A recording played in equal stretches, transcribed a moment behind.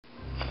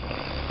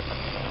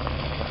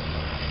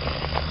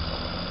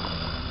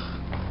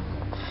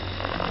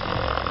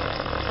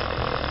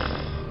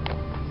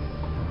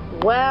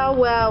Well,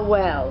 well,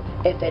 well,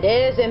 if it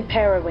isn't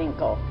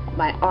Periwinkle,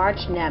 my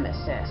arch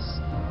nemesis.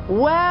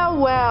 Well,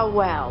 well,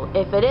 well,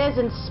 if it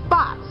isn't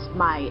Spots,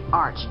 my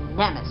arch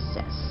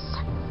nemesis.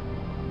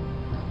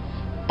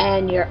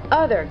 And your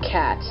other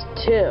cats,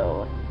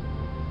 too.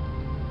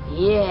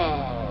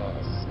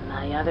 Yes,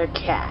 my other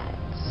cats.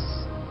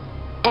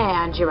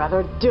 And your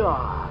other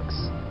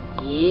dogs.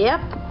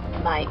 Yep,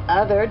 my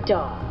other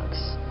dogs.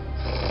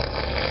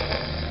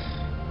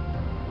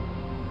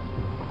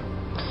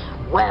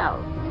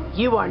 Well,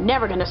 you are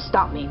never gonna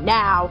stop me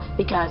now,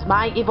 because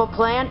my evil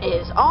plan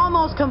is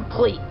almost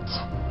complete.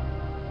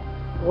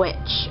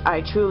 Which,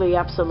 I truly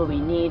absolutely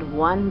need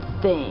one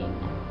thing.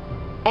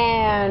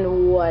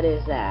 And what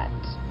is that?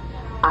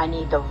 I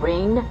need the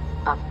Ring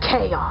of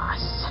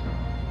Chaos.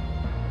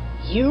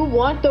 You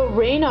want the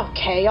Ring of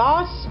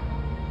Chaos?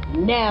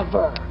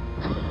 Never.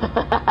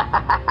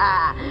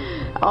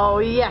 Oh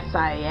yes,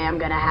 I am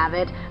gonna have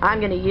it.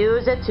 I'm gonna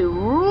use it to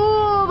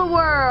rule the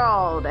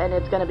world, and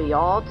it's gonna be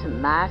all to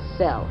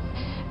myself.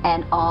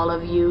 And all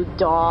of you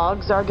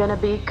dogs are gonna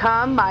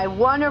become my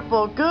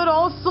wonderful good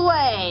old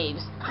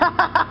slaves.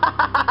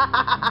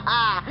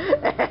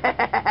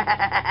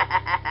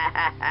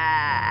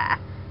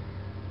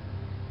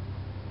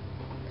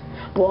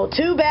 Well,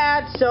 too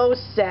bad, so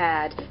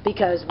sad,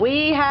 because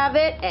we have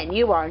it and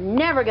you are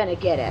never gonna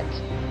get it.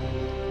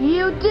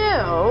 You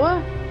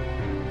do?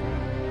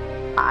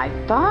 I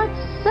thought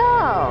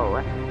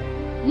so.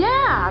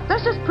 Yeah,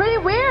 that's just pretty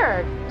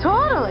weird.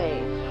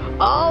 Totally.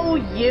 Oh,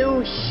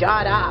 you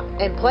shut up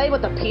and play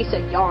with a piece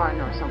of yarn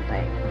or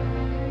something.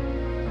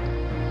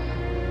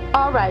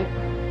 Alright.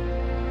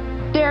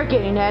 They're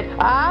getting it.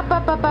 Up.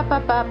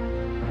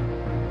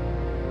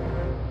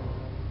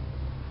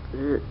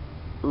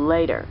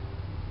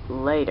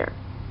 Later.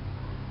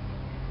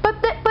 But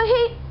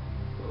he...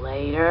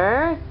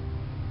 Later.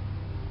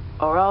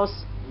 Or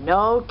else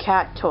no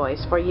cat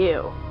toys for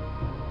you.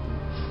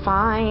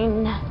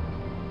 Fine.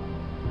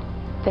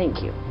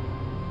 Thank you.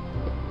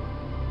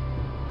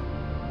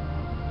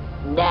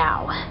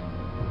 Now,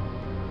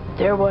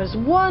 there was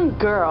one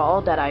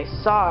girl that I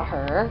saw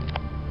her.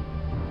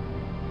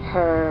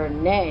 Her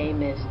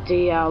name is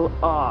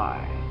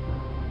DLR.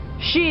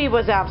 She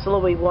was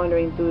absolutely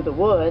wandering through the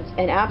woods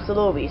and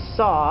absolutely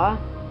saw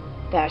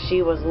that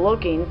she was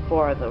looking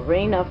for the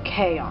Ring of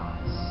Chaos.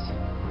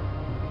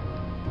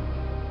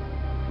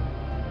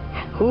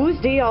 Who's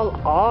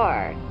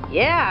DLR?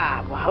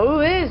 Yeah, who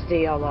is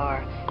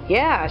DLR?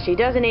 Yeah, she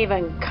doesn't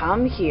even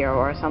come here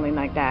or something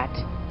like that.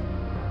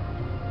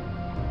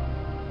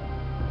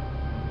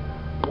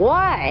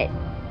 What?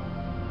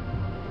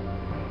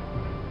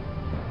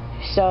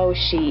 So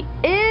she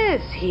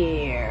is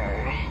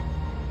here.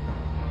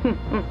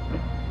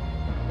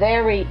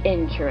 Very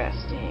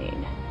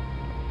interesting.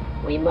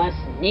 We must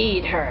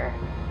need her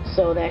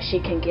so that she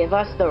can give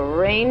us the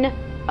Ring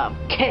of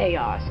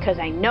Chaos, because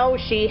I know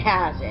she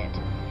has it.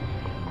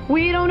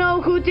 We don't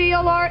know who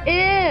DLR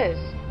is.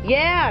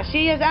 Yeah,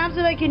 she is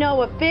absolutely,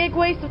 like, a big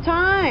waste of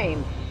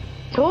time.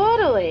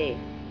 Totally.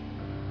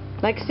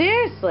 Like,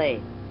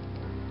 seriously.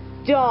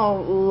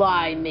 Don't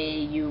lie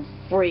me, you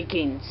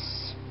freaking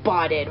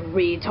spotted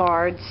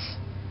retards.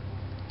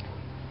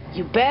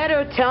 You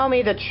better tell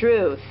me the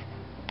truth,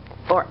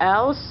 or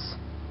else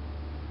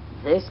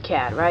this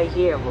cat right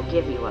here will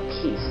give you a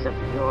piece of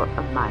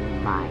my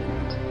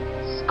mind.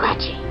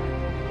 Scratchy.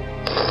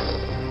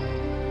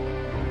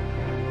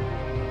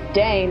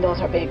 Dang, those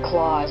are big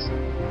claws.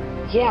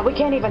 Yeah, we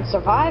can't even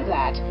survive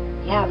that.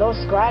 Yeah, those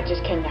scratches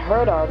can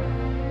hurt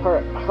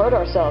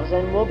ourselves,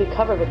 and we'll be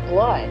covered with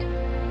blood.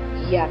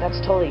 Yeah, that's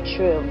totally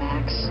true,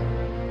 Max.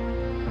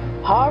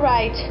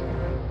 Alright,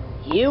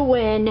 you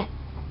win.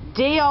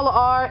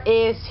 DLR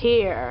is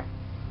here.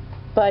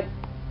 But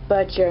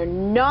you're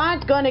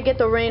not gonna get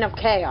the Reign of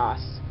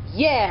Chaos.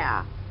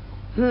 Yeah.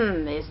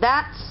 Is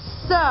that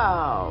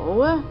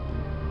so?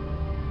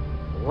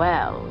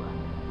 Well,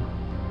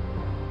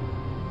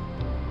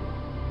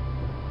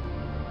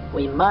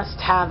 we must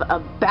have a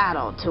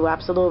battle to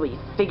absolutely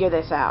figure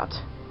this out.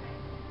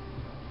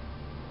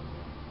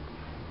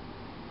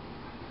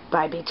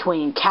 By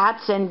between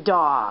cats and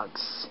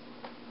dogs.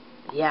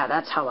 Yeah,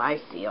 that's how I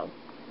feel.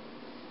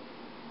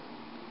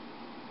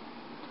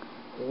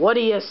 What do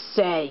you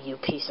say, you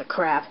piece of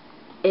crap?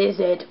 Is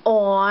it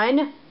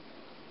on?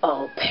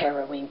 Oh,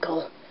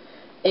 Periwinkle.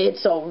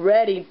 It's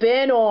already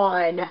been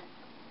on.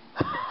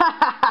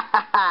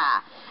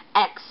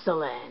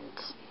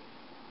 Excellent.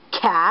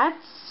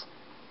 Cats?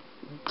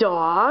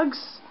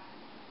 Dogs?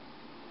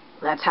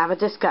 Let's have a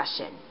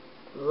discussion.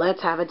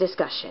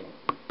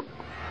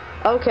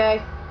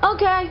 Okay.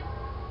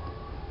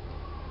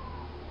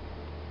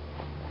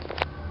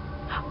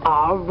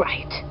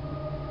 Alright.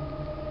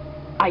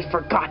 I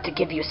forgot to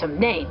give you some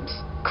names.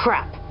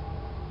 Crap.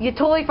 You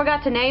totally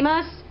forgot to name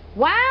us?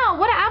 Wow,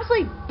 what an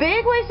absolutely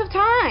big waste of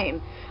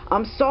time.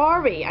 I'm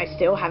sorry, I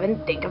still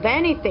haven't think of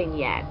anything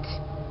yet.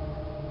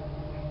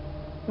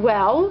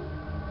 Well,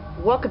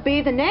 what could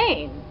be the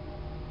name?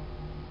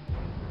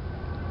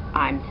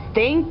 I'm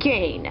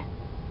thinking.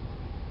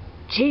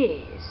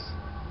 Jeez.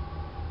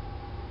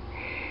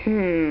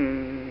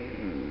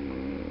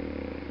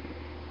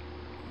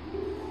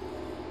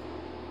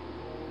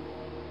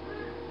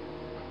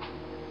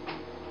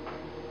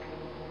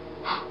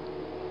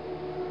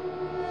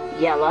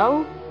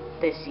 Yellow?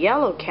 This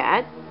yellow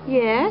cat?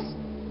 Yes?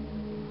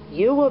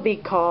 You will be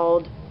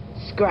called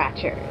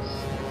Scratchers.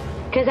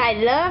 'Cause I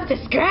love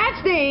to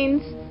scratch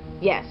things!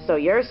 Yes, so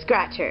you're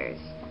Scratchers.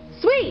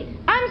 Sweet!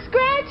 I'm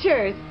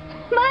Scratchers!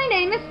 My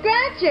name is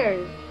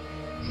Scratchers!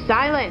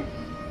 Silence!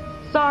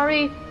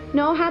 Sorry,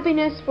 no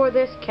happiness for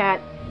this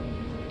cat.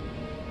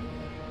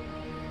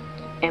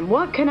 And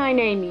what can I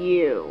name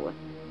you?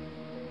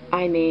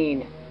 I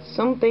mean,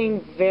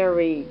 something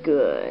very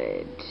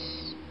good.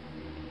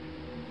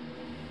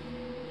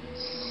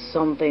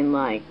 Something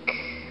like...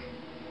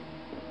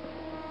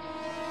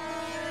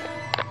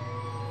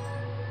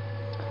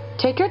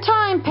 Take your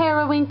time,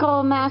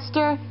 Periwinkle,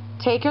 Master.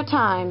 Take your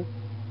time.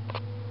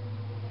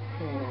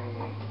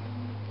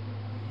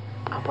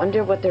 I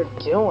wonder what they're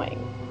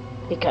doing.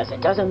 Because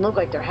it doesn't look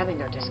like they're having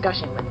their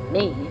discussion with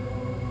me.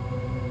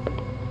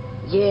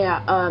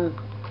 Yeah,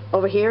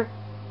 over here.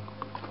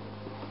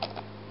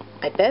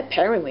 I bet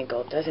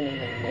Periwinkle doesn't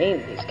even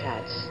name these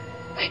cats.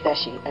 I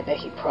bet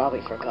he probably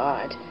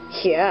forgot.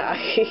 Yeah.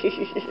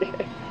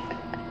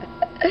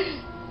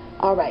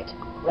 Alright,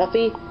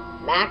 Ruffy,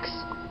 Max,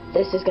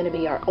 this is gonna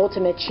be our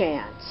ultimate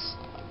chance.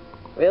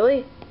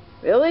 Really?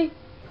 Really?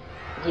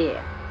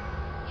 Yeah.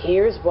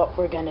 Here's what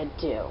we're gonna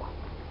do.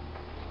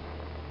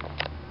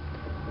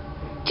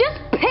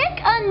 Just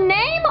pick a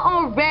name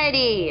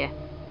already!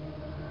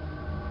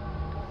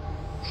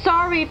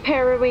 Sorry,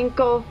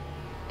 Periwinkle.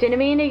 Didn't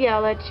mean to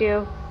yell at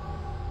you.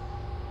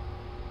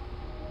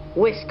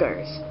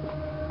 Whiskers.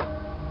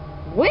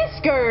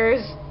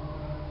 Whiskers?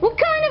 What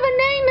kind of a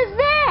name is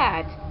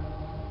that?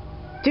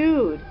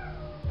 Dude,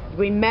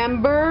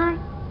 remember?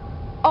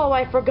 Oh,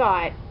 I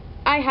forgot.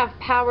 I have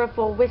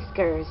powerful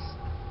whiskers.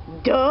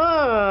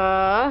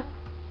 Duh!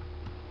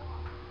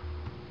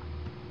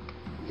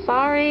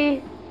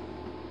 Sorry.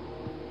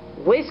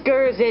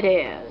 Whiskers it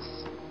is.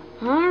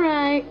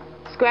 Alright.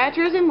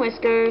 Scratchers and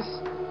Whiskers.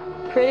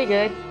 Pretty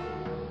good.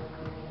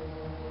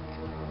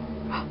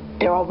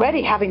 They're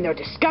already having their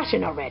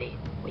discussion already.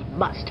 We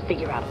must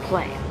figure out a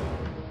plan.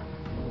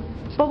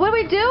 But what do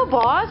we do,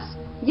 boss?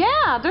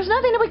 Yeah, there's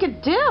nothing that we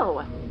could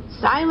do.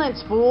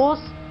 Silence, fools.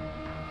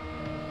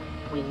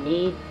 We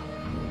need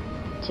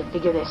to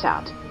figure this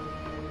out.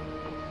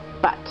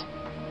 But,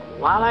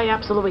 while I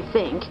absolutely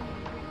think,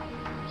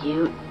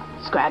 you,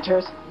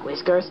 Scratchers,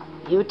 Whiskers,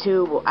 you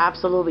two will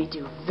absolutely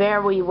do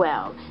very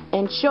well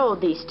and show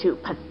these two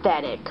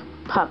pathetic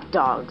pup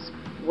dogs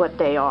what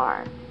they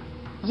are.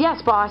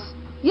 Yes, boss.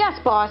 Yes,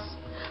 boss.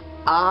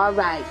 All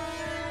right.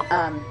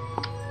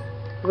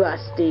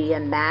 Ruffy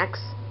and Max,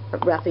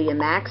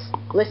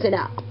 listen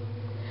up.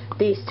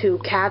 These two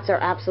cats are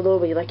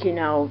absolutely, like, you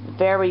know,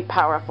 very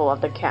powerful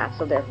of the cats,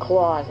 so their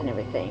claws and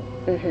everything.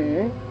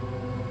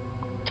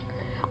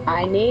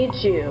 I need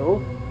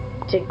you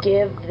to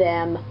give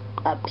them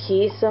a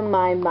piece of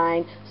my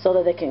mind so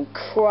that they can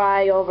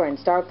cry over and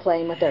start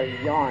playing with their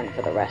yarn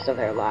for the rest of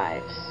their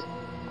lives.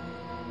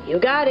 You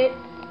got it.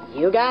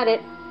 You got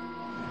it.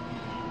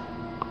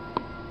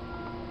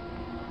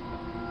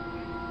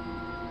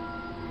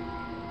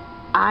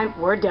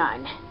 We're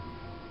done.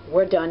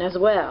 We're done as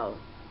well.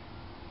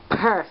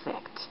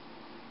 Perfect.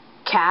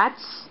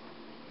 Cats,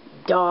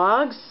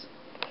 dogs,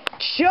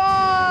 charge!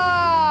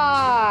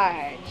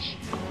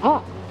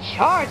 Oh,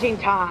 charging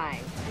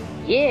time.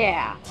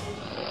 Yeah.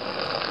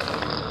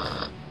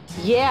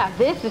 Yeah,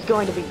 this is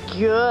going to be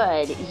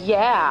good.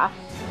 Yeah.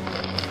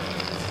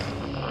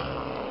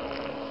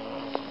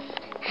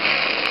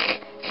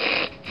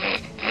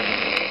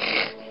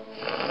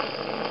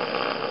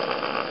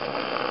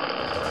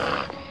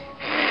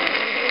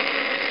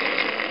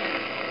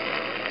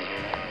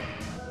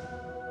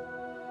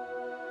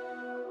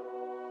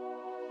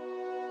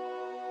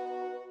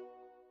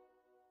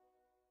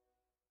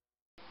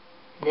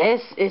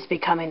 This is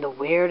becoming the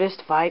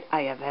weirdest fight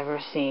I have ever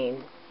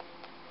seen.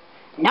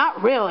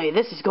 Not really,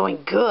 this is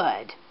going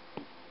good.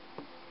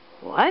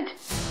 What?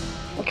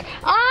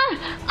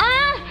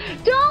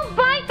 Don't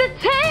bite the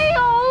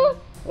tail!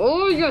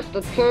 Oh, yes,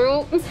 the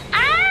tail.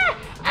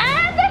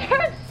 That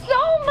hurts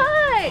so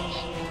much!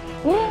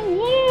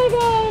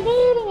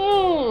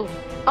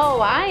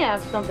 Oh, I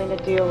have something to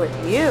deal with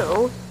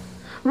you.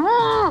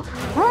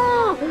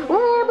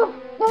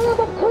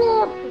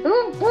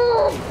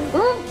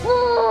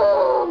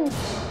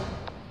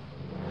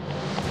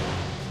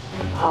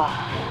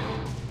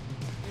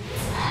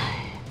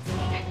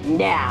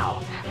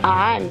 Now,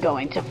 I'm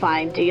going to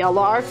find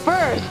DLR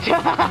first.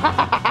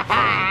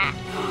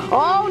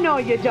 Oh, no,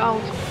 you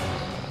don't.